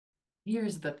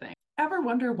Here's the thing. Ever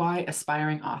wonder why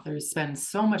aspiring authors spend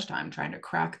so much time trying to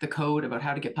crack the code about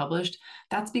how to get published?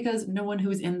 That's because no one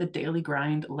who's in the daily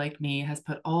grind like me has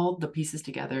put all the pieces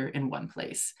together in one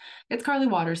place. It's Carly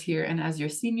Waters here, and as your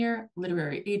senior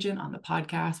literary agent on the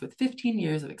podcast with 15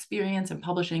 years of experience in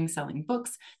publishing, selling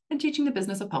books, and teaching the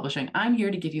business of publishing, I'm here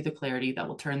to give you the clarity that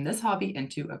will turn this hobby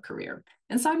into a career.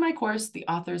 Inside my course, The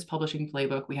Author's Publishing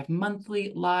Playbook, we have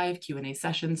monthly live Q&A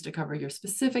sessions to cover your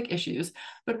specific issues,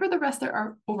 but for the rest, there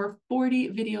are over 40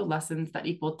 video lessons that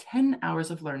equal 10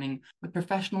 hours of learning with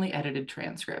professionally edited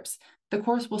transcripts. The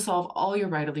course will solve all your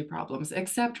writerly problems,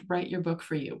 except write your book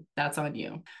for you. That's on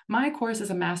you. My course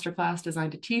is a masterclass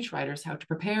designed to teach writers how to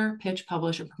prepare, pitch,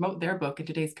 publish, and promote their book in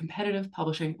today's competitive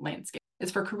publishing landscape.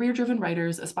 It's for career-driven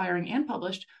writers, aspiring and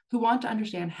published, who want to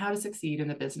understand how to succeed in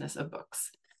the business of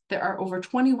books. There are over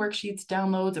 20 worksheets,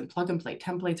 downloads, and plug-and-play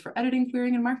templates for editing,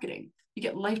 querying, and marketing. You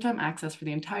get lifetime access for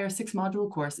the entire 6-module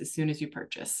course as soon as you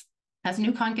purchase. As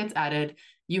new content gets added,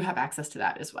 you have access to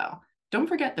that as well. Don't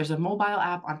forget, there's a mobile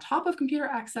app on top of computer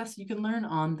access you can learn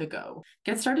on the go.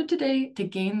 Get started today to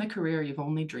gain the career you've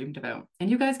only dreamed about. And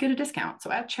you guys get a discount.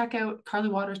 So at checkout,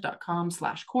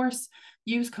 carlywaters.com/course,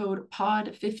 use code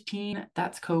POD15,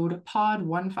 that's code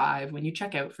POD15 when you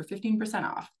check out for 15%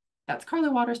 off. That's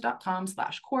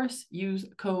carlywaters.com/course. Use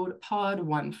code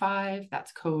POD15,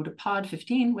 that's code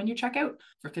POD15 when you check out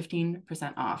for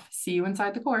 15% off. See you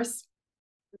inside the course.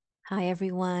 Hi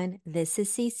everyone, this is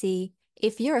Cece.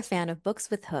 If you're a fan of books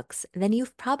with hooks, then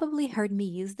you've probably heard me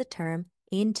use the term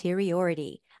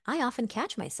interiority. I often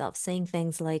catch myself saying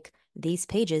things like, these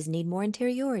pages need more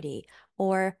interiority,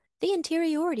 or the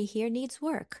interiority here needs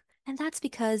work. And that's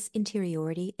because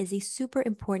interiority is a super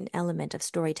important element of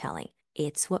storytelling.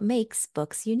 It's what makes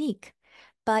books unique.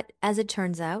 But as it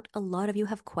turns out, a lot of you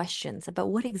have questions about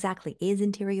what exactly is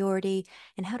interiority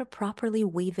and how to properly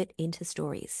weave it into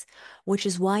stories, which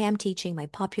is why I'm teaching my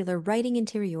popular Writing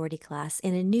Interiority class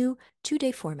in a new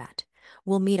 2-day format.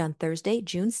 We'll meet on Thursday,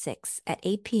 June 6th at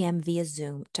 8 p.m. via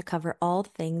Zoom to cover all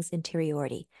things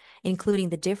interiority, including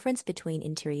the difference between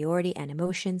interiority and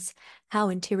emotions, how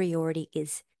interiority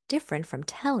is different from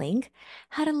telling,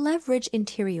 how to leverage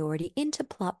interiority into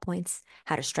plot points,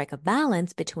 how to strike a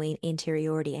balance between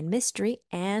interiority and mystery,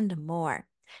 and more.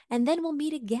 And then we'll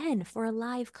meet again for a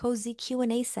live cozy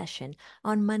Q&A session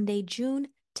on Monday, June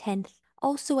 10th,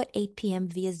 also at 8 p.m.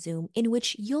 via Zoom, in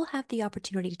which you'll have the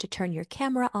opportunity to turn your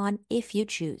camera on if you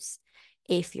choose.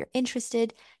 If you're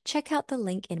interested, check out the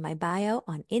link in my bio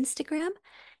on Instagram,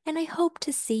 and I hope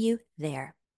to see you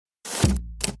there.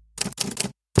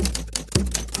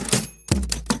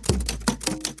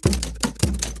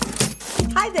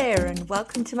 Hi there, and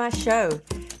welcome to my show,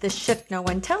 The Shit No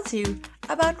One Tells You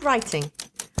About Writing.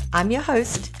 I'm your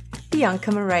host,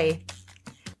 Bianca Murray.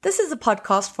 This is a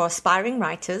podcast for aspiring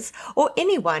writers or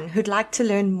anyone who'd like to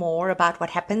learn more about what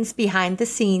happens behind the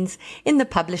scenes in the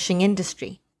publishing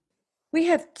industry. We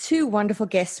have two wonderful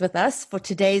guests with us for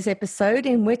today's episode,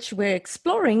 in which we're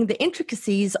exploring the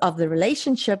intricacies of the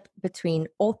relationship between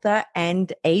author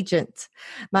and agent.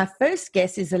 My first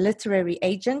guest is a literary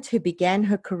agent who began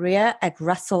her career at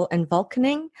Russell and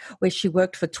Vulcaning, where she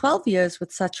worked for 12 years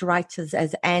with such writers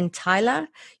as Anne Tyler,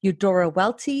 Eudora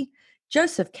Welty,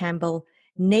 Joseph Campbell,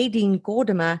 Nadine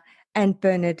Gordimer, and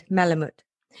Bernard Malamud.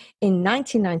 In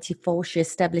 1994, she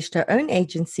established her own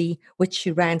agency, which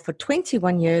she ran for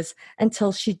 21 years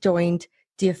until she joined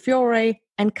Diafiore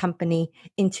and Company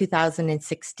in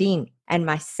 2016. And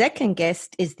my second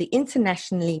guest is the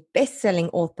internationally best-selling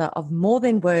author of More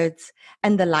Than Words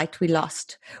and The Light We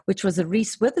Lost, which was a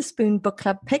Reese Witherspoon Book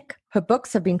Club pick. Her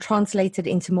books have been translated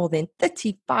into more than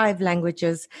 35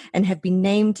 languages and have been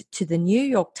named to the New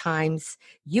York Times,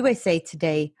 USA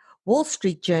Today, Wall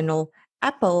Street Journal,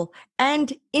 Apple,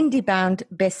 and IndieBound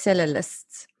bestseller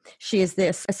lists. She is the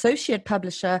associate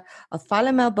publisher of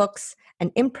Philomel Books,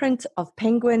 an imprint of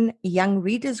Penguin Young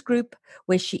Readers Group,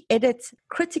 where she edits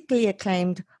critically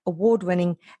acclaimed,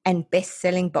 award-winning, and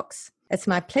best-selling books. It's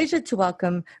my pleasure to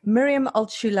welcome Miriam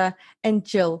Altshuler and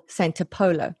Jill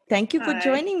Santopolo. Thank you for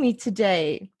joining me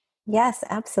today. Yes,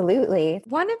 absolutely.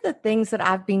 One of the things that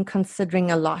I've been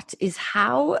considering a lot is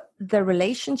how the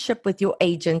relationship with your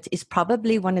agent is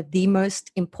probably one of the most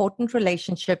important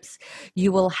relationships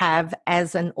you will have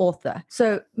as an author.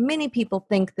 So many people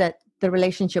think that the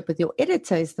relationship with your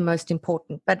editor is the most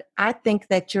important. But I think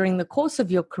that during the course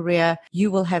of your career, you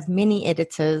will have many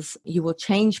editors, you will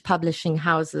change publishing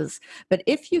houses. But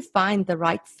if you find the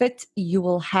right fit, you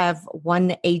will have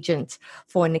one agent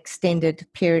for an extended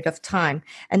period of time.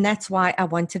 And that's why I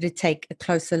wanted to take a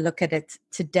closer look at it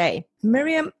today.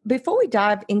 Miriam, before we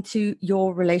dive into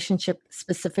your relationship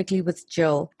specifically with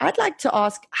Jill, I'd like to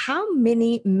ask, how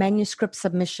many manuscript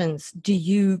submissions do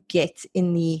you get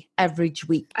in the average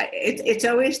week? It's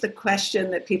always the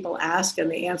question that people ask,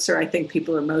 and the answer I think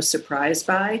people are most surprised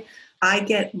by. I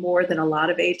get more than a lot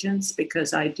of agents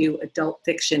because I do adult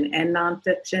fiction and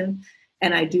nonfiction,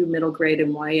 and I do middle grade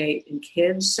and YA and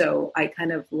kids. So I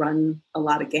kind of run a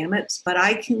lot of gamuts, but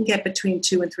I can get between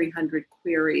 200 and 300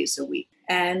 queries a week.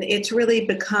 And it's really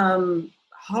become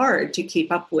hard to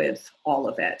keep up with all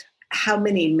of it. How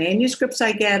many manuscripts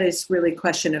I get is really a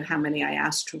question of how many I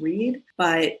ask to read,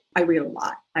 but I read a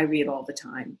lot. I read all the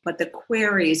time. But the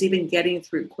queries, even getting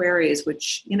through queries,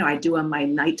 which, I do on my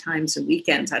night times and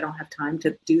weekends, I don't have time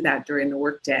to do that during the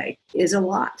workday, is a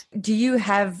lot. Do you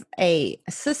have an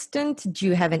assistant? Do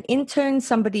you have an intern,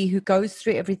 somebody who goes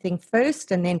through everything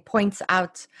first and then points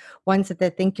out ones that they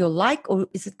think you'll like? Or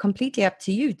is it completely up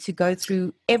to you to go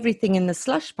through everything in the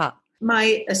slush pile?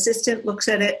 My assistant looks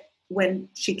at it when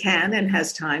she can and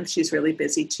has time. She's really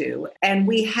busy too. And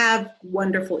we have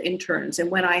wonderful interns. And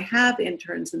when I have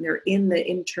interns and they're in the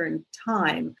intern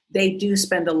time, they do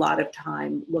spend a lot of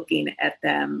time looking at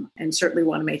them and certainly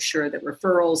want to make sure that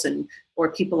referrals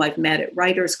or people I've met at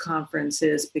writers'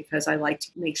 conferences, because I like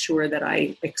to make sure that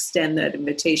I extend that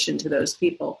invitation to those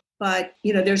people. But,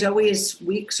 there's always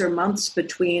weeks or months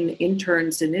between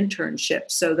interns and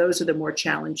internships. So those are the more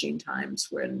challenging times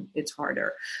when it's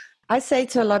harder. I say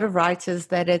to a lot of writers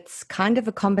that it's kind of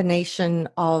a combination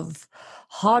of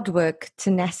hard work,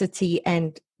 tenacity,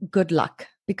 and good luck.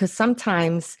 Because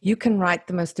sometimes you can write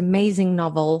the most amazing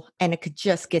novel and it could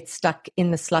just get stuck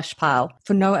in the slush pile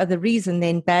for no other reason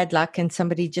than bad luck and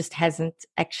somebody just hasn't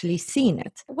actually seen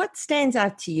it. What stands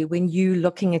out to you when you're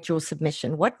looking at your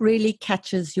submission? What really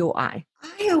catches your eye?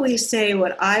 I always say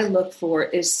what I look for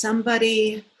is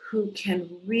somebody who can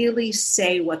really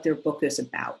say what their book is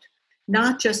about.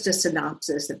 Not just a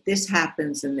synopsis that this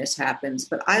happens and this happens,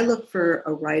 but I look for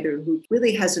a writer who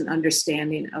really has an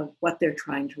understanding of what they're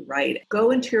trying to write.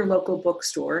 Go into your local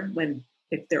bookstore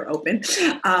if they're open,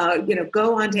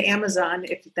 go onto Amazon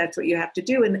if that's what you have to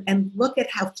do, and look at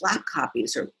how flap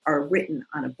copies are written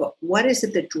on a book. What is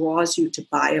it that draws you to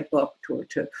buy a book or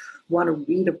to want to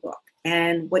read a book?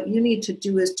 And what you need to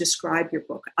do is describe your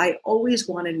book. I always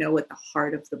want to know what the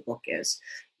heart of the book is,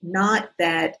 not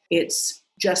that it's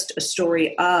just a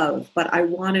story of, but I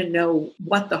want to know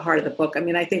what the heart of the book. I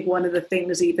mean, I think one of the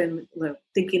things, even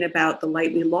thinking about The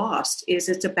Light We Lost, is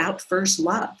it's about first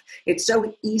love. It's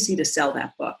so easy to sell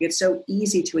that book. It's so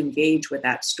easy to engage with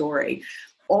that story.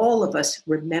 All of us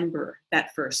remember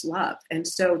that first love. And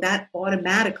so that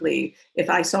automatically, if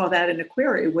I saw that in a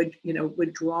query,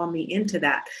 would draw me into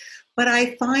that. But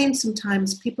I find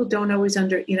sometimes people don't always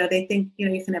they think,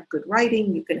 you can have good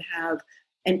writing, you can have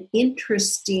an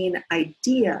interesting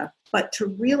idea, but to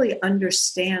really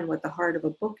understand what the heart of a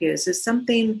book is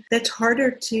something that's harder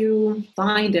to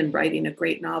find in writing a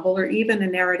great novel or even a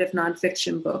narrative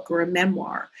nonfiction book or a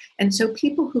memoir. And so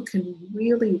people who can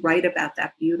really write about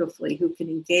that beautifully, who can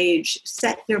engage,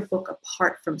 set their book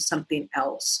apart from something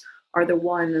else, are the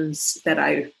ones that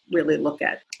I really look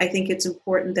at. I think it's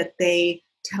important that they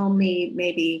tell me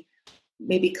maybe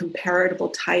comparable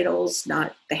titles,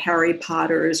 not the Harry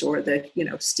Potters or the,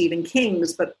 Stephen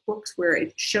King's, but books where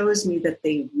it shows me that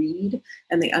they read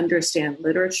and they understand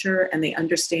literature and they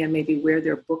understand maybe where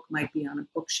their book might be on a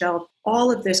bookshelf.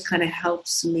 All of this kind of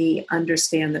helps me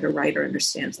understand that a writer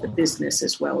understands the business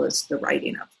as well as the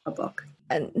writing of a book.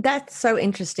 And that's so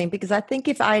interesting because I think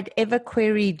if I'd ever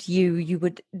queried you, you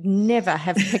would never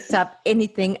have picked up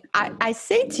anything I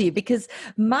say to you, because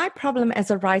my problem as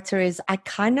a writer is I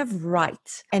kind of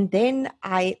write and then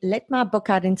I let my book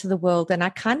out into the world and I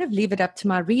kind of leave it up to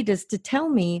my readers to tell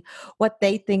me what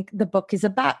they think the book is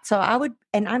about. So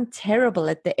I'm terrible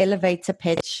at the elevator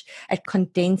pitch, at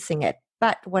condensing it.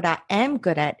 But what I am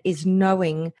good at is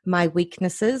knowing my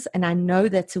weaknesses, and I know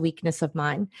that's a weakness of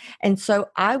mine. And so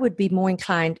I would be more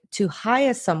inclined to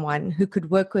hire someone who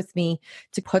could work with me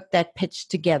to put that pitch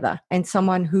together, and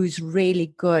someone who's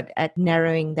really good at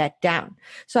narrowing that down.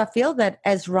 So I feel that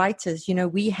as writers,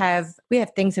 we have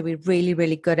things that we're really,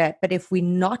 really good at. But if we're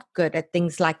not good at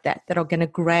things like that are going to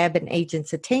grab an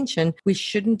agent's attention, we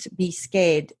shouldn't be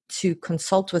scared to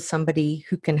consult with somebody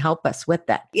who can help us with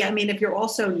that. Yeah, I mean, if you're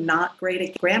also not great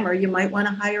at grammar, you might want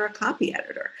to hire a copy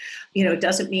editor. It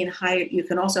doesn't mean you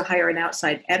can also hire an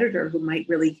outside editor who might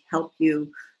really help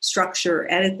you structure,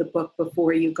 edit the book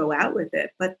before you go out with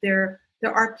it. But there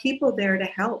are people there to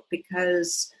help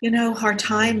because, our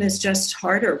time is just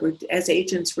harder. As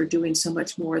agents, we're doing so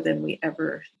much more than we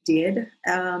ever did.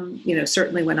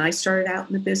 Certainly when I started out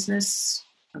in the business,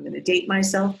 I'm going to date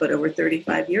myself, but over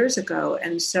 35 years ago.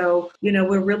 And so,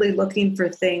 we're really looking for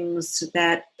things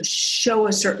that show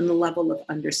a certain level of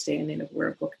understanding of where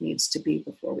a book needs to be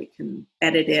before we can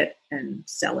edit it and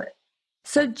sell it.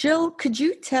 So, Jill, could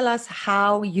you tell us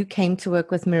how you came to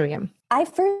work with Miriam? I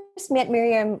first met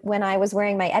Miriam when I was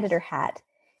wearing my editor hat,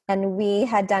 and we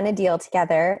had done a deal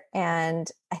together. And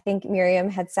I think Miriam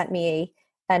had sent me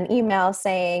an email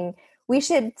saying, we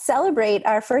should celebrate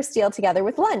our first deal together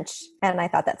with lunch. And I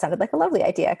thought that sounded like a lovely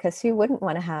idea, because who wouldn't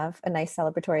want to have a nice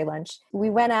celebratory lunch? We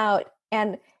went out,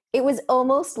 and it was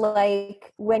almost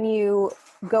like when you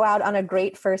go out on a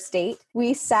great first date.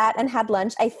 We sat and had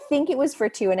lunch. I think it was for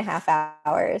 2.5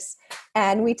 hours.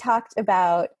 And we talked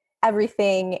about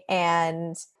everything,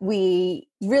 and we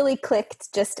really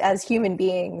clicked just as human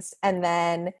beings. And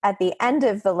then at the end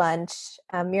of the lunch,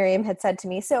 Miriam had said to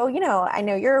me, so, I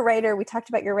know you're a writer. We talked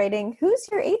about your writing. Who's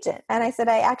your agent? And I said,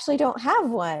 I actually don't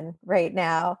have one right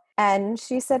now. And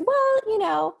she said,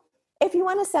 well, if you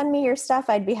want to send me your stuff,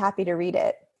 I'd be happy to read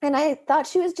it. And I thought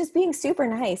she was just being super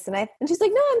nice. And she's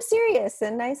like, no, I'm serious.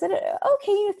 And I said,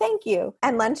 okay, thank you.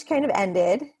 And lunch kind of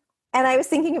ended. And I was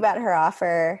thinking about her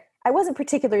offer. I wasn't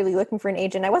particularly looking for an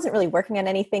agent. I wasn't really working on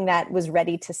anything that was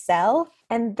ready to sell.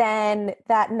 And then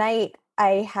that night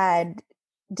I had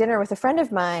dinner with a friend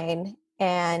of mine,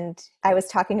 and I was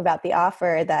talking about the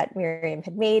offer that Miriam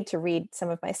had made to read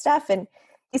some of my stuff. And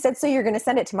he said, so you're going to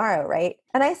send it tomorrow, right?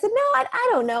 And I said, no, I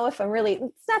don't know if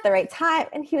it's not the right time.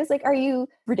 And he was like, are you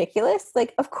ridiculous?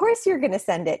 Like, of course you're going to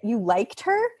send it. You liked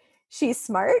her. She's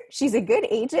smart. She's a good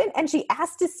agent. And she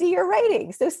asked to see your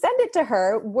writing. So send it to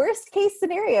her. Worst case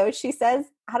scenario, she says,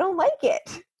 I don't like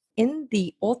it. In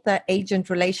the author-agent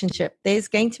relationship, there's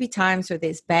going to be times where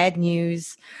there's bad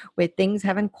news, where things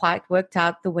haven't quite worked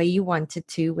out the way you wanted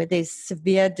to, where there's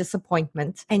severe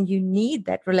disappointment, and you need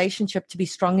that relationship to be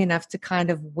strong enough to kind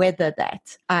of weather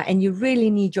that. And you really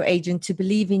need your agent to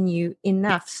believe in you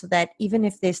enough so that even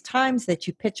if there's times that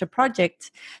you pitch a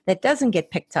project that doesn't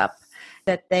get picked up,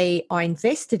 that they are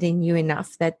invested in you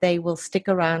enough that they will stick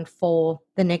around for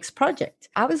the next project.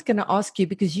 I was going to ask you,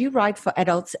 because you write for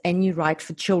adults and you write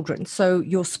for children. So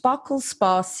your Sparkle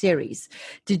Spa series,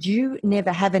 did you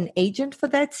never have an agent for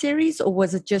that series, or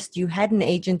was it just you had an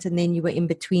agent and then you were in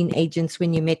between agents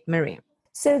when you met Miriam?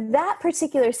 So that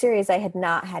particular series I had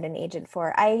not had an agent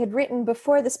for. I had written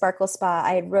before the Sparkle Spa,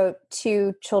 I had wrote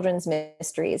 2 children's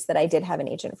mysteries that I did have an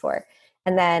agent for.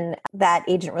 And then that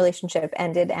agent relationship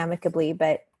ended amicably.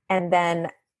 And then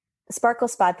Sparkle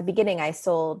Spa at the beginning, I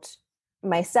sold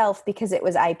myself because it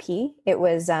was IP. It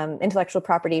was intellectual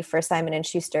property for Simon &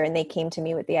 Schuster. And they came to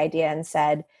me with the idea and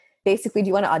said, basically, do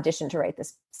you want to audition to write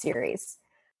this series?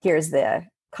 Here's the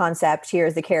concept.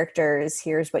 Here's the characters.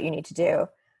 Here's what you need to do.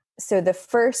 So the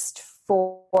first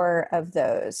 4 of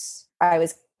those I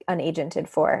was unagented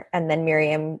for. And then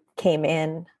Miriam came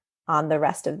in on the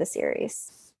rest of the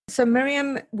series. So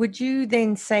Miriam, would you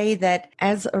then say that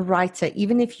as a writer,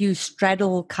 even if you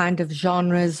straddle kind of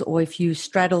genres, or if you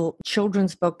straddle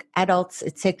children's book, adults,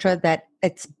 etc., that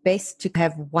it's best to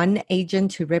have one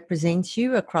agent who represents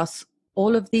you across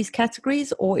all of these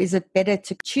categories? Or is it better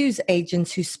to choose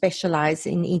agents who specialize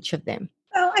in each of them?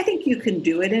 Well, I think you can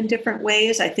do it in different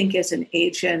ways. I think as an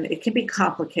agent, it can be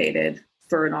complicated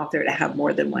for an author to have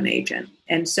more than one agent.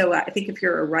 And so I think if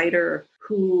you're a writer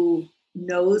who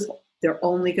knows they're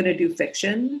only going to do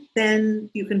fiction, then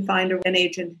you can find an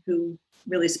agent who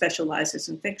really specializes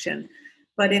in fiction.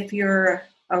 But if you're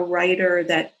a writer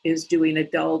that is doing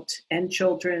adult and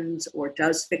children's, or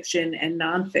does fiction and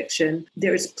nonfiction,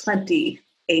 there's plenty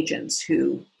agents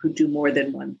who do more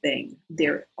than one thing.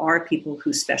 There are people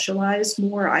who specialize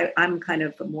more. I'm kind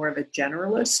of more of a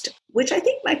generalist, which I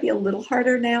think might be a little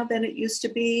harder now than it used to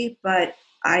be, but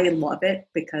I love it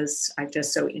because I'm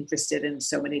just so interested in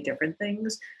so many different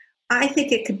things. I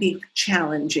think it could be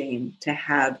challenging to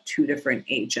have 2 different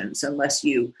agents unless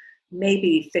you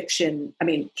maybe fiction,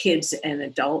 kids and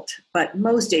adult, but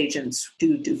most agents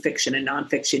do fiction and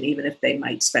nonfiction, even if they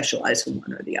might specialize in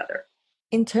one or the other.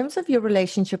 In terms of your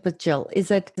relationship with Jill, is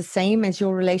it the same as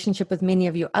your relationship with many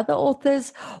of your other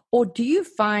authors? Or do you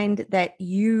find that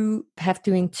you have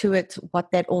to intuit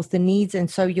what that author needs, and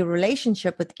so your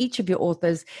relationship with each of your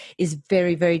authors is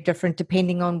very, very different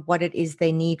depending on what it is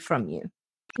they need from you?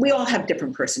 We all have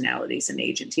different personalities in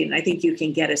agency, and I think you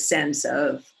can get a sense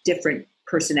of different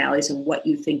personalities and what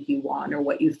you think you want or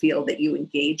what you feel that you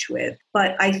engage with.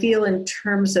 But I feel in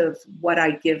terms of what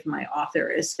I give my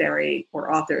authors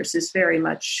is very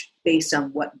much based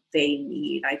on what they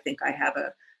need. I think I have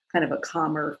a kind of a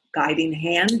calmer guiding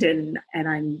hand, and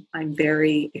I'm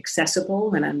very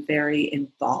accessible, and I'm very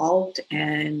involved,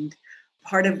 and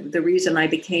part of the reason I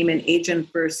became an agent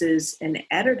versus an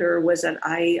editor was that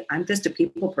I'm just a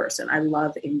people person. I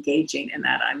love engaging in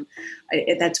that.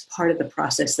 That's part of the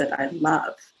process that I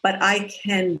love. But I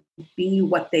can be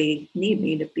what they need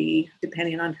me to be,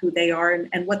 depending on who they are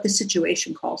and what the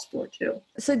situation calls for, too.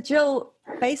 So, Jill,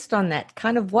 based on that,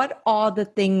 kind of what are the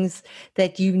things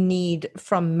that you need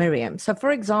from Miriam? So,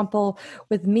 for example,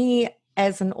 with me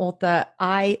as an author,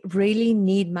 I really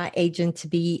need my agent to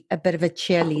be a bit of a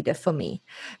cheerleader for me,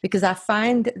 because I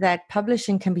find that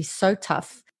publishing can be so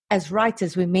tough. As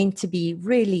writers, we're meant to be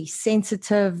really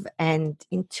sensitive and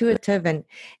intuitive and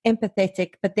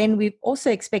empathetic, but then we're also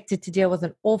expected to deal with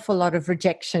an awful lot of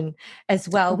rejection as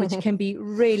well, which can be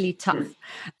really tough.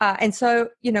 And so,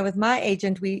 with my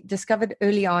agent, we discovered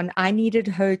early on, I needed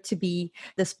her to be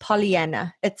this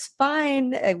Pollyanna. It's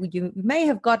fine. You may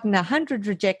have gotten 100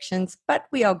 rejections, but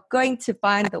we are going to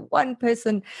find the one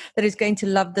person that is going to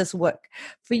love this work.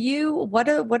 For you, what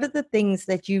are the things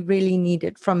that you really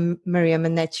needed from Miriam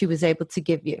and that she was able to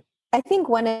give you? I think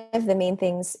one of the main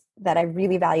things that I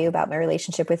really value about my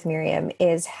relationship with Miriam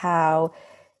is how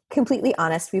completely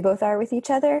honest we both are with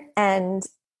each other. And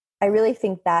I really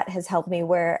think that has helped me,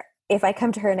 where if I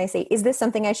come to her and I say, is this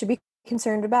something I should be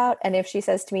concerned about? And if she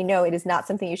says to me, no, it is not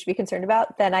something you should be concerned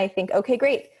about, then I think, okay,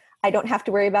 great. I don't have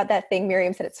to worry about that thing.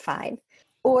 Miriam said it's fine.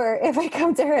 Or if I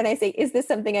come to her and I say, is this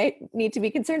something I need to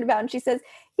be concerned about? And she says,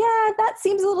 yeah, that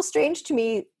seems a little strange to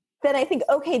me. Then I think,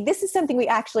 okay, this is something we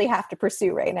actually have to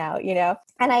pursue right now,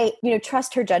 And I,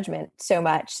 trust her judgment so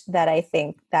much that I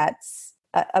think that's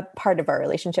a part of our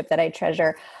relationship that I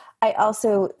treasure. I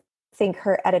also think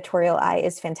her editorial eye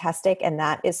is fantastic, and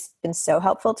that has been so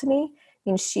helpful to me.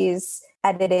 I mean, she's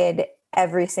edited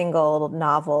every single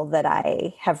novel that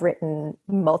I have written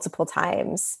multiple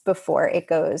times before it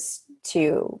goes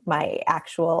to my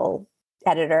actual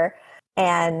editor.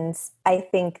 And I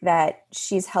think that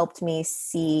she's helped me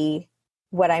see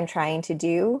what I'm trying to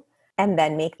do and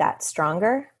then make that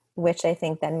stronger, which I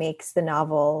think then makes the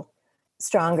novel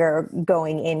stronger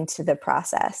going into the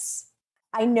process.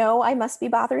 I know I must be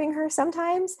bothering her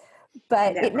sometimes,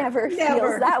 but it never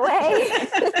feels that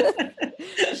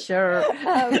way. Sure.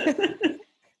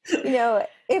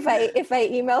 If I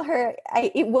email her,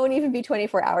 it won't even be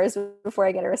 24 hours before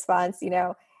I get a response,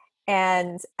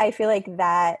 and I feel like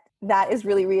that is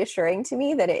really reassuring to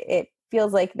me, that it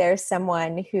feels like there's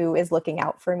someone who is looking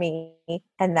out for me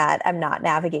and that I'm not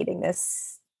navigating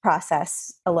this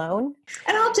process alone.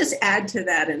 And I'll just add to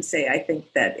that and say, I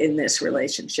think that in this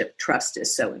relationship, trust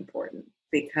is so important,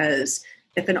 because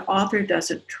if an author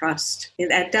doesn't trust,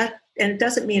 and it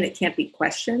doesn't mean it can't be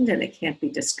questioned and it can't be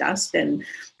discussed. And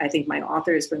I think my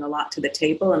authors bring a lot to the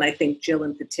table. And I think Jill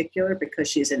in particular, because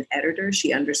she's an editor,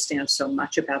 she understands so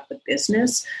much about the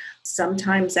business.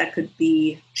 Sometimes that could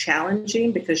be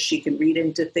challenging because she can read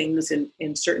into things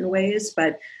in certain ways,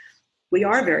 but we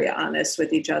are very honest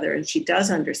with each other, and she does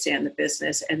understand the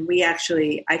business. And we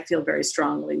actually, I feel very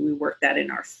strongly, we work that in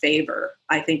our favor.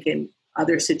 I think in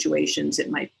other situations,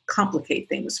 it might complicate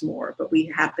things more, but we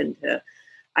happen to,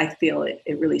 I feel it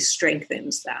really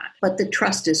strengthens that. But the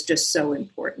trust is just so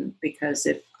important, because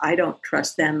if I don't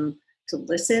trust them to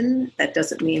listen, that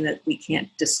doesn't mean that we can't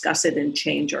discuss it and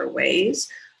change our ways.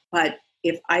 But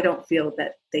if I don't feel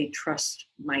that they trust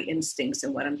my instincts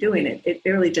and what I'm doing, it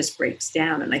really just breaks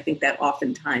down. And I think that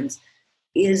oftentimes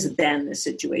is then the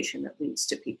situation that leads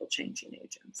to people changing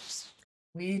agents.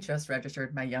 We just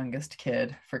registered my youngest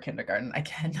kid for kindergarten. I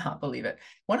cannot believe it.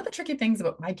 One of the tricky things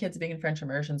about my kids being in French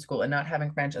immersion school and not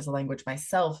having French as a language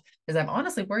myself is I'm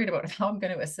honestly worried about how I'm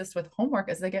going to assist with homework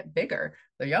as they get bigger.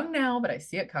 They're young now, but I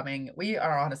see it coming. We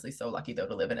are honestly so lucky, though,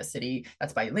 to live in a city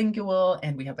that's bilingual,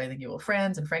 and we have bilingual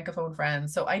friends and Francophone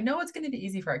friends. So I know it's going to be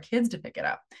easy for our kids to pick it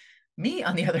up. Me,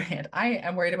 on the other hand, I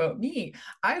am worried about me.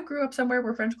 I grew up somewhere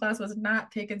where French class was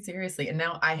not taken seriously, and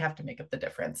now I have to make up the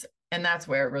difference. And that's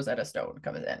where Rosetta Stone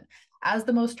comes in. As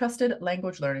the most trusted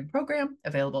language learning program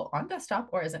available on desktop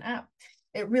or as an app,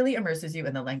 it really immerses you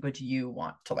in the language you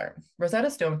want to learn. Rosetta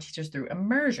Stone teaches through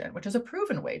immersion, which is a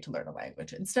proven way to learn a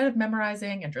language. Instead of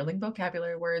memorizing and drilling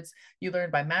vocabulary words, you learn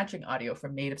by matching audio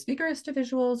from native speakers to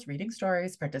visuals, reading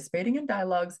stories, participating in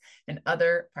dialogues, and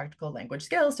other practical language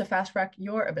skills to fast-track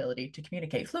your ability to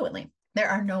communicate fluently. There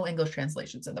are no English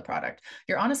translations in the product.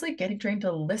 You're honestly getting trained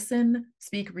to listen,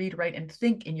 speak, read, write, and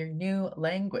think in your new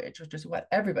language, which is what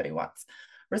everybody wants.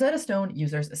 Rosetta Stone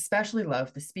users especially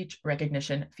love the speech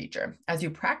recognition feature. As you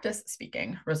practice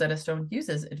speaking, Rosetta Stone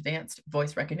uses advanced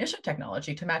voice recognition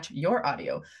technology to match your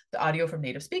audio, the audio from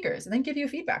native speakers, and then give you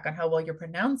feedback on how well you're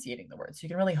pronunciating the words so you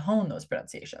can really hone those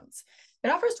pronunciations. It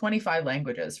offers 25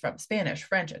 languages from Spanish,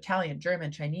 French, Italian, German,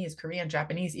 Chinese, Korean,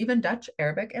 Japanese, even Dutch,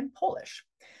 Arabic, and Polish.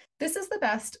 This is the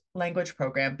best language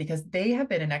program because they have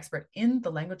been an expert in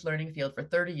the language learning field for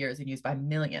 30 years and used by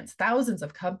millions. Thousands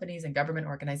of companies and government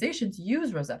organizations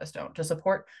use Rosetta Stone to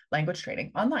support language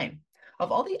training online.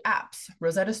 Of all the apps,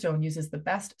 Rosetta Stone uses the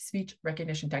best speech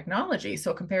recognition technology,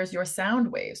 so it compares your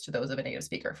sound waves to those of a native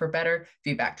speaker for better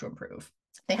feedback to improve.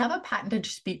 They have a patented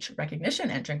speech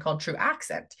recognition engine called True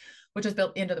Accent, which is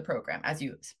built into the program. As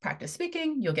you practice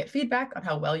speaking, you'll get feedback on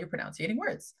how well you're pronouncing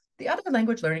words. The other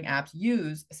language learning apps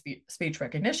use speech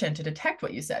recognition to detect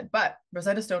what you said, but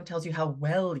Rosetta Stone tells you how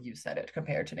well you said it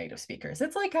compared to native speakers.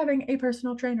 It's like having a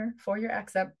personal trainer for your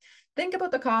accent. Think about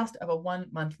the cost of a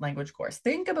 1-month language course.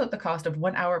 Think about the cost of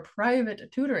 1-hour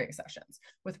private tutoring sessions.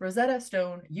 With Rosetta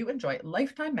Stone, you enjoy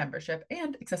lifetime membership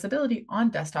and accessibility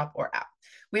on desktop or app.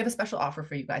 We have a special offer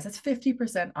for you guys. That's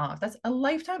 50% off. That's a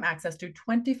lifetime access to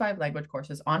 25 language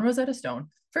courses on Rosetta Stone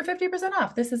for 50%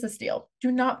 off. This is a steal.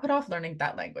 Do not put off learning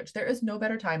that language. There is no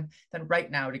better time than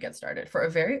right now to get started. For a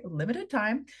very limited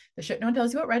time, the Shit No One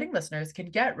Tells You About Writing listeners can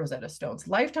get Rosetta Stone's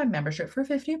lifetime membership for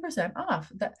 50%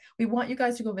 off. We want you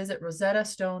guys to go visit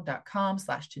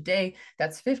rosettastone.com/today.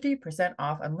 That's 50%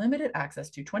 off unlimited access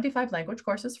to 25 language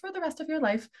courses for the rest of your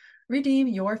life. Redeem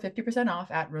your 50% off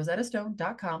at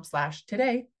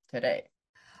rosettastone.com/today today.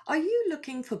 Are you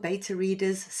looking for beta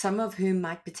readers, some of whom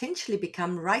might potentially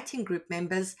become writing group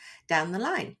members down the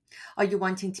line? Are you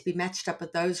wanting to be matched up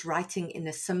with those writing in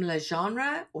a similar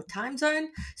genre or time zone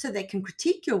so they can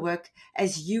critique your work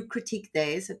as you critique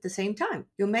theirs at the same time?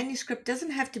 Your manuscript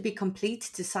doesn't have to be complete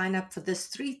to sign up for this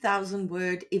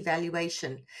 3,000-word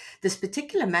evaluation. This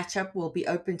particular matchup will be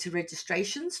open to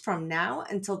registrations from now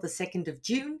until the 2nd of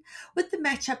June, with the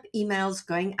matchup emails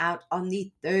going out on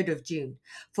the 3rd of June.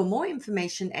 For more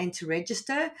information and to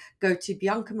register, go to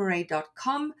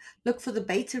biancamarais.com, look for the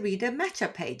beta reader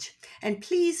matchup page, and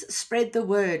please spread the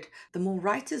word. The more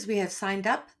writers we have signed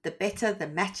up, the better the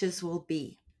matches will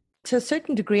be. To a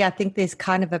certain degree, I think there's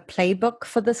kind of a playbook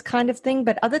for this kind of thing,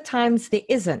 but other times there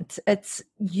isn't. It's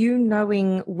you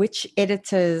knowing which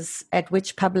editors at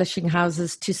which publishing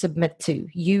houses to submit to,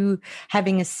 you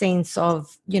having a sense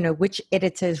of, which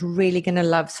editor is really going to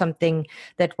love something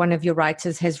that one of your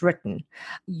writers has written,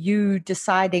 you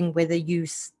deciding whether you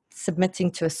submitting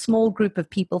to a small group of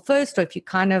people first, or if you're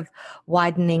kind of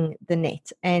widening the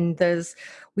net. And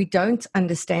we don't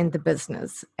understand the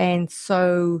business. And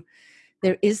so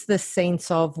there is this sense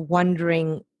of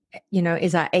wondering,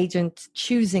 is our agent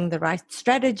choosing the right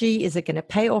strategy? Is it going to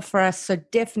pay off for us? So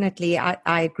definitely,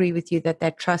 I agree with you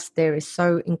that trust there is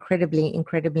so incredibly,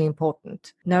 incredibly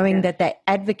important. Knowing that they're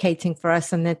advocating for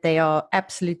us and that they are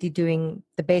absolutely doing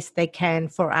the best they can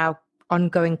for our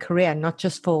ongoing career, not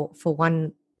just for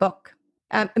one book.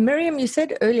 Miriam, you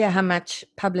said earlier how much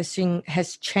publishing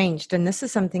has changed, and this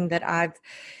is something that I've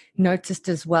noticed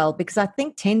as well, because I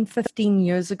think 10, 15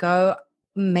 years ago,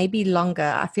 maybe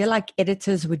longer, I feel like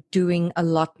editors were doing a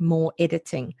lot more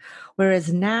editing.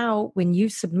 Whereas now, when you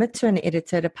submit to an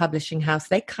editor at a publishing house,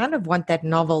 they kind of want that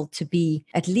novel to be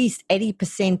at least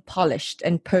 80% polished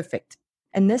and perfect.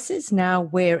 And this is now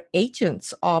where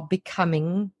agents are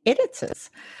becoming editors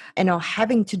and are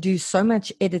having to do so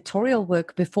much editorial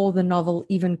work before the novel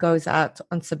even goes out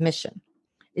on submission.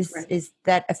 Is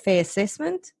that a fair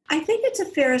assessment? I think it's a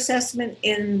fair assessment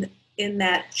in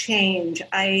that change.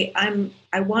 I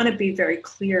want to be very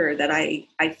clear that I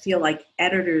feel like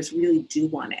editors really do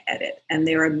want to edit, and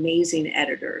they're amazing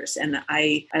editors. And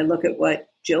I look at what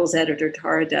Jill's editor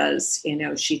Tara does.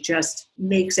 She just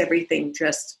makes everything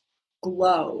just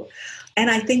glow. And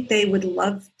I think they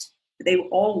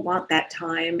all want that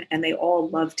time, and they all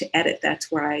love to edit.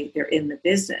 That's why they're in the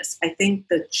business. I think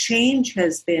the change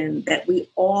has been that we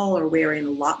all are wearing a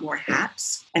lot more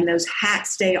hats, and those hats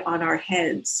stay on our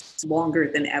heads longer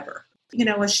than ever.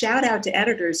 A shout out to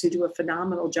editors who do a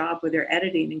phenomenal job with their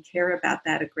editing and care about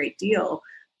that a great deal.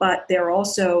 But they're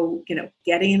also,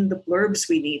 getting the blurbs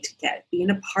we need to get, being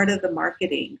a part of the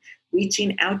marketing,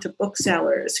 reaching out to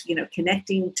booksellers,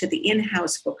 connecting to the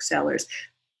in-house booksellers.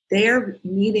 They're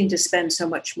needing to spend so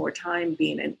much more time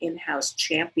being an in-house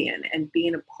champion and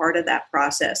being a part of that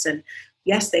process. And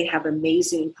yes, they have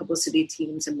amazing publicity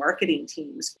teams and marketing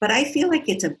teams, but I feel like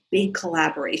it's a big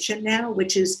collaboration now,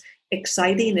 which is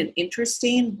exciting and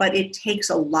interesting, but it takes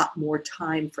a lot more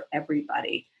time for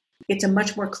everybody. it's a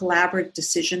much more collaborative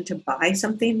decision to buy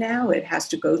something now. It has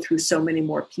to go through so many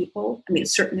more people. I mean,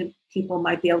 certain people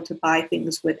might be able to buy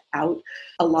things without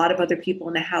a lot of other people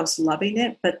in the house loving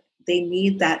it, but they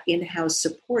need that in-house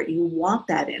support. You want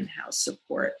that in-house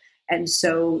support. And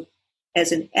so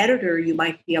as an editor, you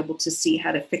might be able to see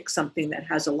how to fix something that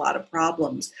has a lot of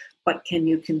problems, but can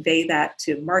you convey that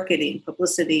to marketing,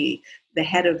 publicity, the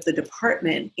head of the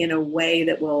department in a way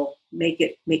that will make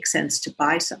it make sense to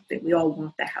buy something? We all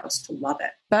want the house to love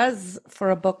it. Buzz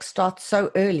for a book starts so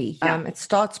early. Yeah. It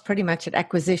starts pretty much at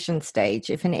acquisition stage.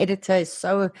 If an editor is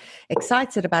so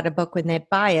excited about a book when they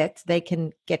buy it, they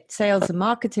can get sales and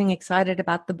marketing excited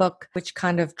about the book, which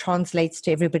kind of translates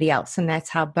to everybody else. And that's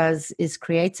how buzz is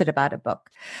created about a book.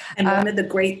 And one of the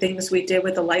great things we did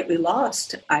with The Light We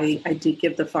Lost, I did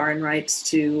give the foreign rights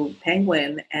to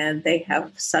Penguin, and they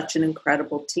have such an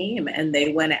incredible team. And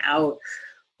they went out.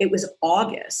 It was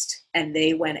August, and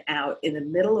they went out in the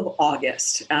middle of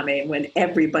August, I mean, when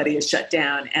everybody is shut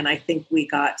down. And I think we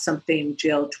got something,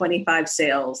 Jill, 25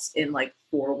 sales in like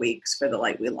 4 weeks for The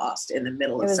Light We Lost in the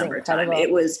middle of summertime. Incredible.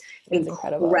 It was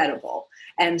incredible.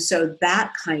 And so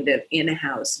that kind of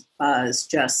in-house buzz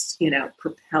just,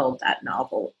 propelled that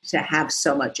novel to have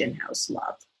so much in-house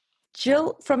love.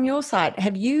 Jill, from your side,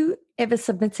 have you ever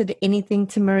submitted anything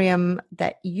to Miriam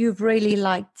that you've really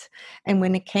liked? And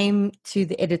when it came to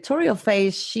the editorial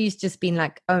phase, she's just been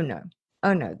like, oh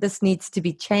no, this needs to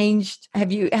be changed.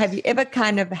 Have you ever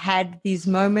kind of had these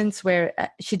moments where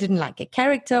she didn't like a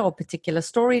character or particular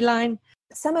storyline?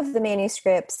 Some of the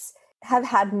manuscripts have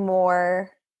had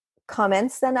more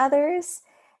comments than others.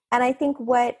 And I think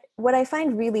what I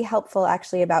find really helpful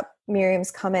actually about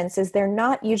Miriam's comments is they're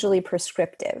not usually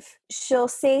prescriptive. She'll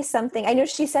say something. I know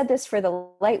she said this for The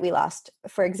Light We Lost,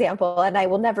 for example, and I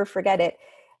will never forget it.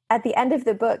 At the end of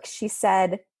the book, she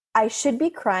said, I should be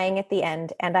crying at the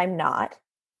end, and I'm not.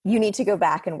 You need to go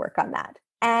back and work on that.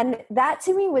 And that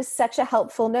to me was such a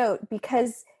helpful note,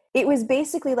 because it was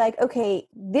basically like, okay,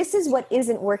 this is what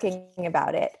isn't working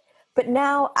about it. But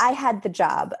now I had the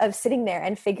job of sitting there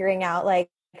and figuring out, like,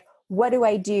 what do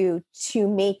I do to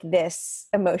make this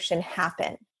emotion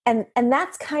happen? And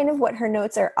that's kind of what her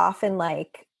notes are often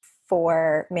like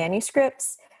for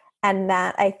manuscripts. And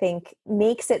that, I think,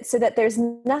 makes it so that there's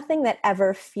nothing that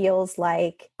ever feels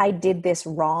like I did this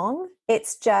wrong.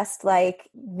 It's just like,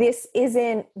 this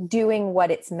isn't doing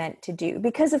what it's meant to do.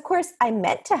 Because, of course, I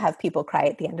meant to have people cry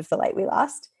at the end of The Light We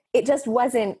Lost. It just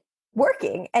wasn't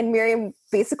working. And Miriam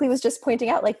basically was just pointing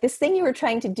out, like, this thing you were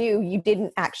trying to do, you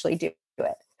didn't actually do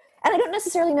it. And I don't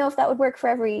necessarily know if that would work for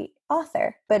every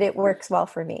author, but it works well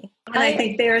for me. And I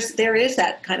think there is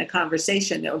that kind of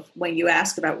conversation of when you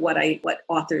ask about what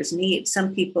authors need.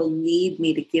 Some people need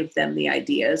me to give them the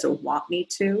ideas or want me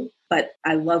to, but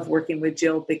I love working with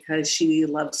Jill because she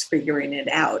loves figuring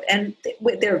it out. And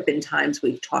there have been times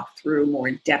we've talked through more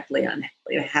depthly on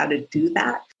how to do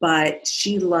that, but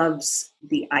she loves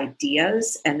the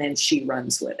ideas and then she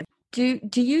runs with it.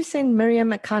 Do you send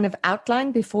Miriam a kind of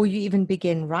outline before you even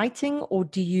begin writing, or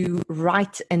do you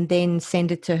write and then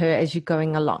send it to her as you're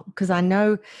going along? Because I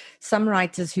know some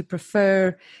writers who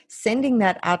prefer sending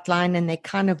that outline and they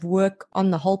kind of work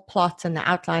on the whole plot and the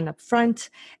outline up front,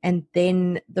 and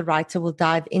then the writer will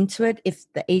dive into it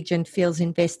if the agent feels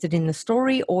invested in the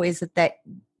story. Or is it that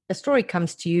a story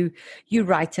comes to you, you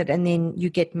write it, and then you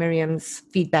get Miriam's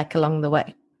feedback along the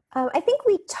way? I think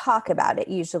we talk about it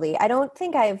usually. I don't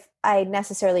think I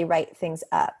necessarily write things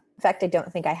up. In fact, I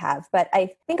don't think I have, but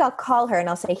I think I'll call her and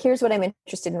I'll say, here's what I'm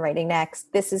interested in writing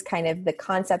next. This is kind of the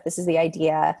concept. This is the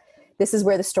idea. This is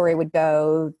where the story would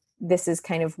go. This is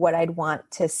kind of what I'd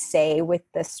want to say with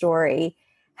the story.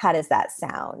 How does that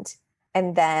sound?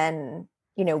 And then,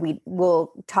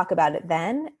 we'll talk about it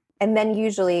then. And then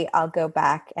usually I'll go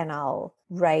back and I'll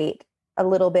write a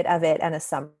little bit of it and a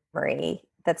summary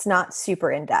that's not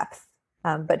super in depth,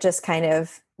 but just kind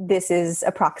of, this is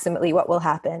approximately what will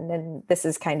happen. And this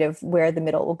is kind of where the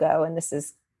middle will go. And this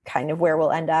is kind of where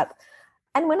we'll end up.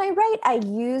 And when I write, I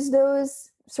use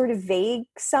those sort of vague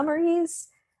summaries,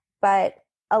 but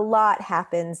a lot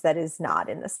happens that is not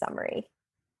in the summary.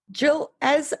 Jill,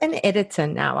 as an editor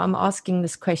now, I'm asking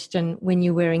this question when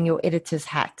you're wearing your editor's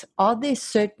hat. Are there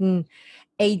certain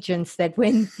agents that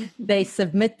when they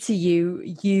submit to you,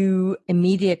 you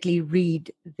immediately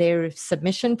read their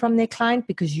submission from their client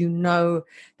because you know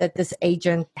that this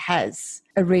agent has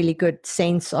a really good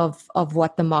sense of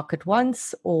what the market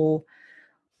wants, or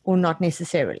not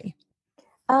necessarily?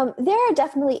 There are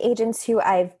definitely agents who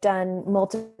I've done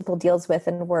multiple deals with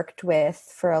and worked with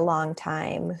for a long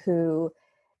time who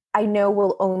I know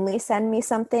will only send me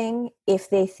something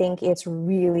if they think it's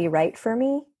really right for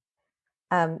me.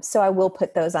 So I will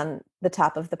put those on the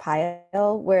top of the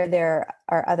pile, where there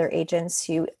are other agents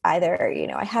who either,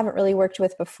 I haven't really worked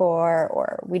with before,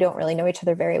 or we don't really know each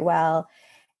other very well.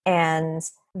 And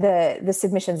the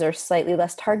submissions are slightly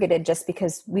less targeted just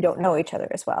because we don't know each other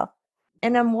as well.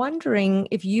 And I'm wondering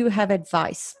if you have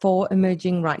advice for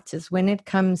emerging writers when it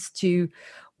comes to,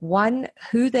 one,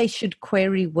 who they should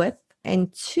query with,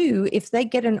 and two, if they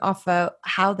get an offer,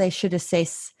 how they should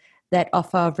assess that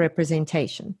offer of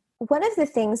representation. One of the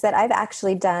things that I've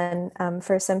actually done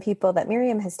for some people that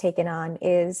Miriam has taken on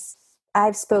is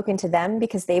I've spoken to them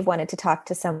because they've wanted to talk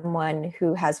to someone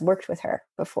who has worked with her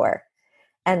before,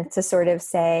 and to sort of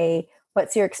say,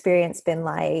 what's your experience been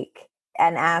like?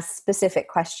 And ask specific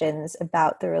questions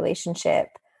about the relationship.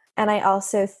 And I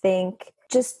also think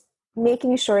just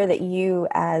making sure that you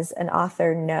as an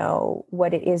author know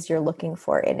what it is you're looking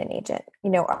for in an agent.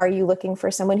 Are you looking for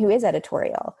someone who is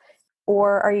editorial?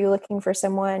 Or are you looking for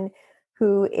someone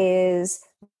who is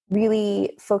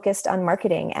really focused on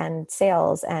marketing and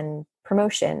sales and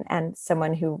promotion, and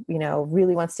someone who,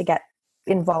 really wants to get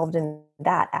involved in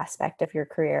that aspect of your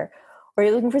career? Or are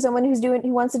you looking for someone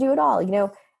who wants to do it all?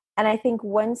 And I think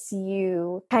once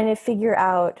you kind of figure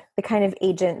out the kind of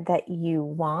agent that you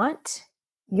want,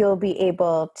 you'll be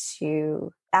able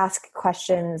to ask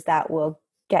questions that will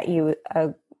get you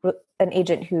an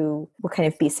agent who will kind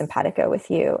of be simpatico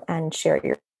with you and share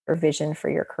your vision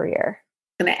for your career.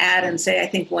 I'm going to add and say, I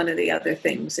think one of the other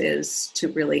things is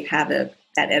to really have that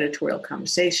editorial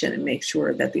conversation and make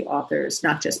sure that the author's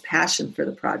not just passion for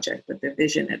the project, but their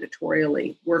vision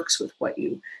editorially works with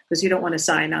because you don't want to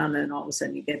sign on and all of a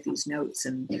sudden you get these notes.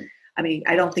 And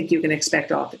I don't think you can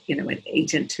expect an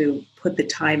agent to put the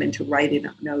time into writing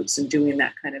up notes and doing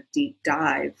that kind of deep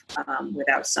dive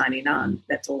without signing on.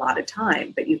 That's a lot of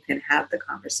time, but you can have the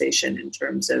conversation in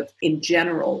terms of, in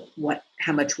general,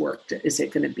 how much work is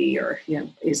it going to be, or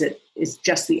is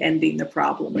just the ending the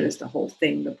problem, or is the whole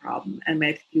thing the problem? And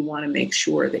you want to make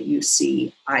sure that you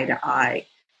see eye to eye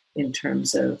in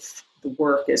terms of the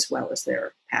work as well as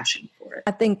their passion for it.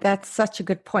 I think that's such a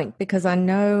good point, because I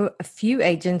know a few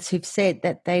agents who've said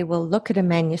that they will look at a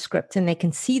manuscript and they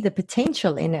can see the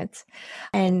potential in it,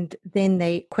 and then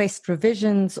they request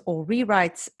revisions or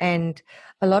rewrites, and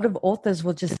a lot of authors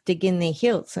will just dig in their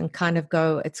heels and kind of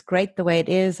go, it's great the way it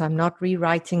is, I'm not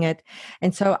rewriting it.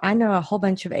 And so I know a whole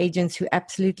bunch of agents who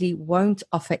absolutely won't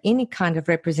offer any kind of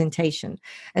representation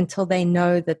until they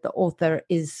know that the author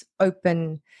is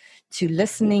open to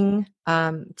listening,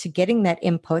 to getting that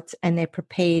input, and they're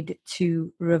prepared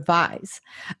to revise.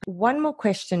 One more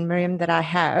question, Miriam, that I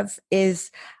have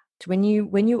is, when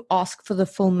you ask for the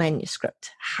full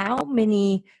manuscript, how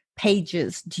many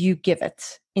pages do you give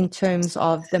it in terms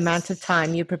of the amount of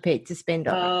time you're prepared to spend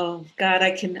on it? Oh God,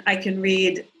 I can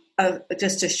read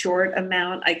just a short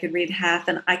amount. I could read half,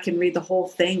 and I can read the whole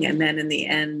thing, and then in the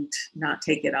end not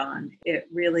take it on.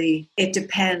 It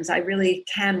depends. I really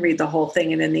can read the whole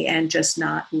thing, and in the end just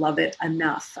not love it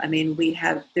enough.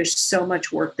 There's so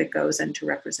much work that goes into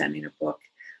representing a book,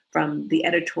 from the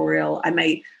editorial. I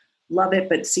might love it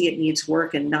but see it needs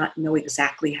work and not know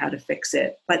exactly how to fix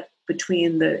it. But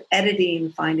between the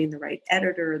editing, finding the right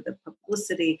editor, the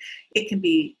publicity, it can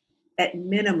be at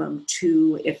minimum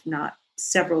 2, if not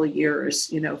several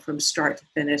years, from start to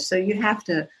finish. So you have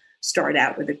to start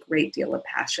out with a great deal of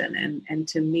passion. And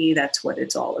to me, that's what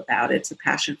it's all about. It's a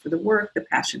passion for the work, the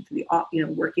passion for the,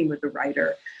 working with the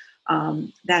writer.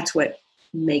 That's what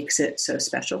makes it so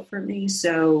special for me.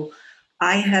 So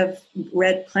I have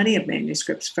read plenty of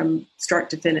manuscripts from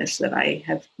start to finish that I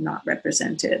have not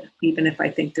represented, even if I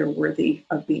think they're worthy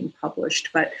of being published.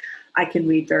 But I can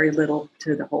read very little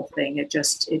to the whole thing. It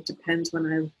depends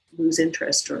when I lose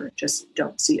interest or just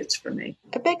don't see it's for me.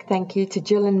 A big thank you to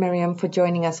Jill and Miriam for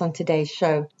joining us on today's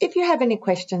show. If you have any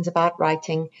questions about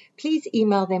writing, please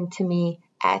email them to me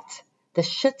at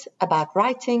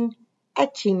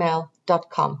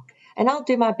theshitaboutwriting@gmail.com, and I'll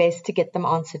do my best to get them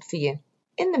answered for you.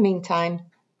 In the meantime,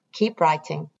 keep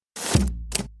writing.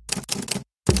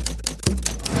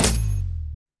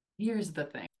 Here's the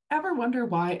thing. Ever wonder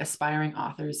why aspiring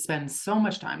authors spend so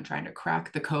much time trying to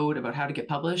crack the code about how to get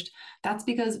published? That's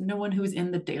because no one who's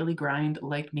in the daily grind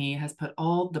like me has put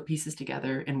all the pieces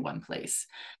together in one place.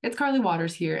 It's Carly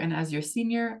Waters here, and as your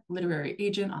senior literary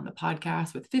agent on the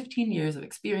podcast with 15 years of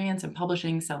experience in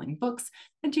publishing, selling books,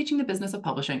 and teaching the business of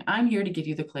publishing, I'm here to give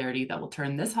you the clarity that will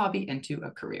turn this hobby into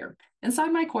a career.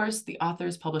 Inside my course, The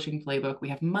Author's Publishing Playbook, we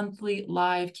have monthly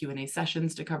live Q&A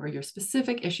sessions to cover your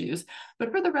specific issues,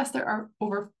 but for the rest, there are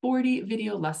over 40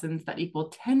 video lessons that equal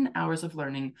 10 hours of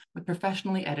learning with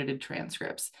professionally edited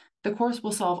transcripts. The course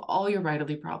will solve all your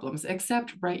writerly problems,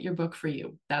 except write your book for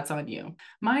you. That's on you.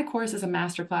 My course is a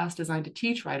masterclass designed to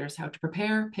teach writers how to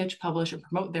prepare, pitch, publish, and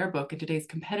promote their book in today's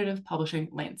competitive publishing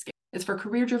landscape. It's for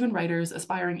career-driven writers,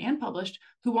 aspiring and published,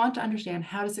 who want to understand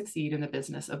how to succeed in the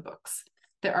business of books.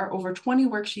 There are over 20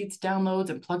 worksheets, downloads,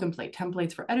 and plug-and-play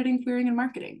templates for editing, querying, and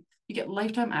marketing. You get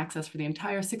lifetime access for the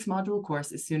entire 6-module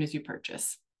course as soon as you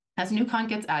purchase. As new content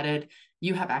gets added,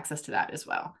 you have access to that as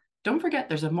well. Don't forget,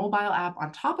 there's a mobile app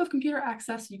on top of computer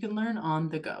access you can learn on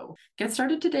the go. Get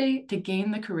started today to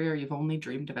gain the career you've only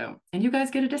dreamed about. And you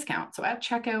guys get a discount. So at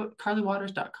checkout,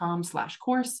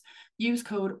 carlywaters.com/course, use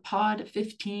code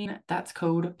POD15, that's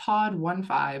code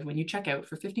POD15 when you check out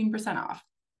for 15% off.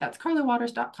 That's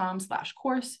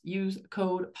carlywaters.com/course, use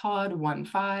code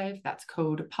POD15, that's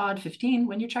code POD15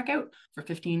 when you check out for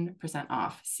 15%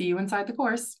 off. See you inside the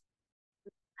course.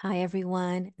 Hi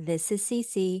everyone, this is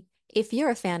Cece. If you're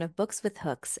a fan of books with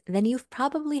hooks, then you've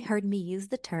probably heard me use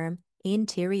the term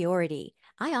interiority.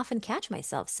 I often catch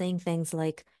myself saying things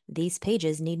like, these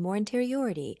pages need more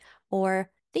interiority,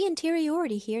 or the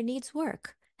interiority here needs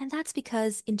work. And that's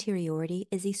because interiority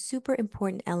is a super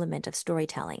important element of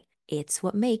storytelling. It's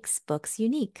what makes books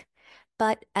unique.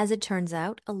 But as it turns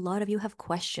out, a lot of you have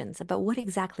questions about what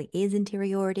exactly is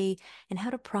interiority and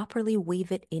how to properly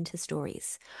weave it into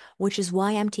stories, which is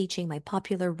why I'm teaching my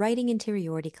popular Writing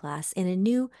Interiority class in a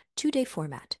new 2-day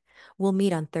format. We'll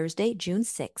meet on Thursday, June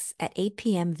 6th at 8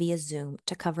 p.m. via Zoom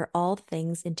to cover all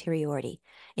things interiority,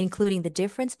 including the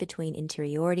difference between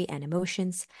interiority and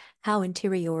emotions, how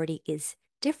interiority is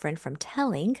different from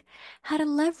telling, how to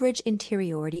leverage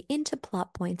interiority into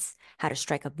plot points, how to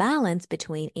strike a balance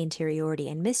between interiority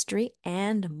and mystery,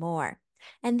 and more.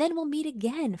 And then we'll meet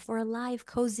again for a live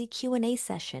cozy Q&A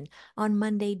session on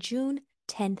Monday, June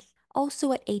 10th,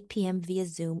 also at 8 p.m. via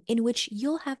Zoom, in which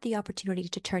you'll have the opportunity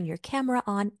to turn your camera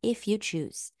on if you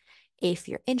choose. If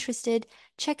you're interested,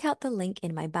 check out the link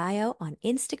in my bio on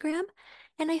Instagram,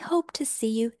 and I hope to see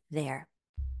you there.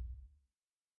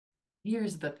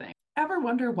 Here's the thing. Ever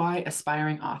wonder why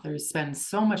aspiring authors spend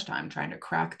so much time trying to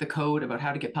crack the code about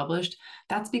how to get published?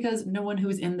 That's because no one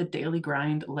who's in the daily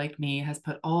grind like me has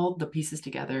put all the pieces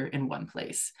together in one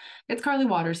place. It's Carly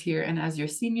Waters here, and as your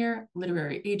senior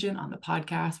literary agent on the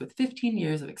podcast with 15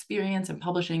 years of experience in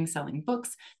publishing, selling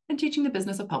books, and teaching the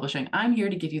business of publishing, I'm here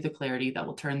to give you the clarity that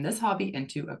will turn this hobby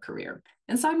into a career.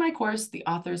 Inside my course, The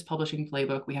Author's Publishing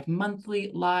Playbook, we have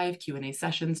monthly live Q&A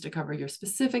sessions to cover your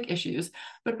specific issues,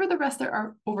 but for the rest, there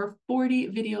are over 40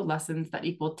 video lessons that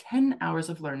equal 10 hours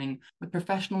of learning with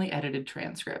professionally edited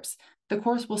transcripts. The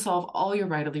course will solve all your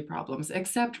writerly problems,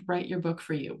 except write your book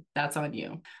for you. That's on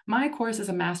you. My course is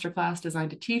a masterclass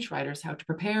designed to teach writers how to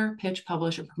prepare, pitch,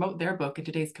 publish, and promote their book in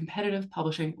today's competitive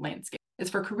publishing landscape. It's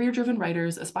for career-driven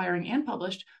writers, aspiring and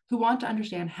published, who want to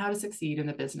understand how to succeed in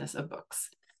the business of books.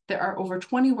 There are over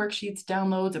 20 worksheets,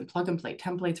 downloads, and plug-and-play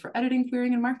templates for editing,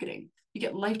 querying, and marketing. You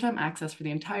get lifetime access for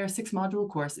the entire 6-module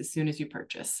course as soon as you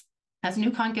purchase. As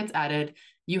new content gets added,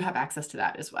 you have access to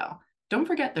that as well. Don't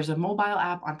forget, there's a mobile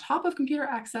app on top of computer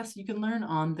access you can learn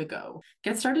on the go.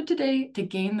 Get started today to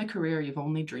gain the career you've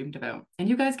only dreamed about. And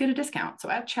you guys get a discount. So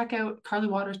at checkout,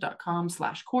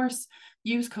 carlywaters.com/course,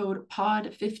 use code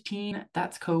POD15,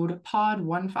 that's code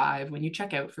POD15 when you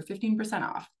check out for 15%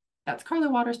 off. That's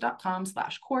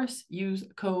carlywaters.com/course, use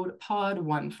code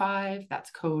POD15,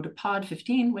 that's code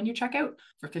POD15 when you check out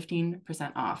for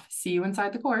 15% off. See you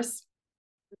inside the course.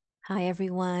 Hi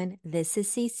everyone, this is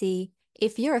Cece.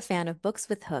 If you're a fan of books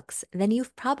with hooks, then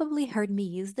you've probably heard me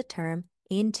use the term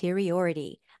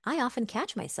interiority. I often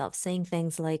catch myself saying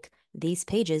things like, these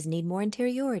pages need more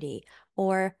interiority,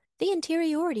 or the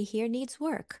interiority here needs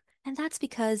work. And that's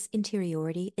because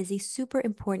interiority is a super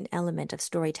important element of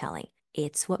storytelling.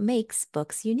 It's what makes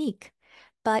books unique.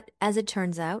 But as it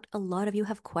turns out, a lot of you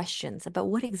have questions about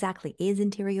what exactly is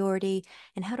interiority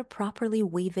and how to properly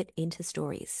weave it into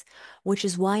stories, which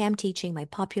is why I'm teaching my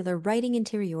popular Writing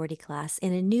Interiority class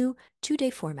in a new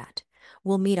 2-day format.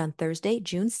 We'll meet on Thursday,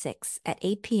 June 6th at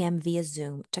 8 p.m. via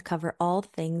Zoom to cover all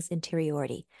things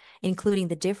interiority, including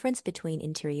the difference between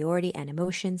interiority and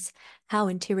emotions, how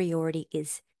interiority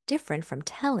is different from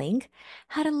telling,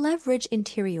 how to leverage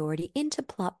interiority into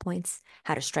plot points,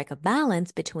 how to strike a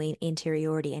balance between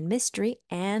interiority and mystery,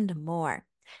 and more.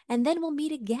 And then we'll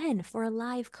meet again for a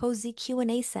live cozy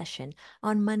Q&A session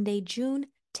on Monday, June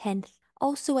 10th,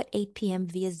 also at 8 p.m.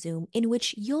 via Zoom, in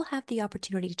which you'll have the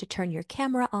opportunity to turn your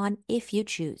camera on if you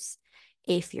choose.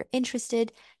 If you're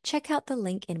interested, check out the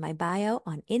link in my bio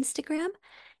on Instagram,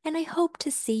 and I hope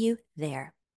to see you there.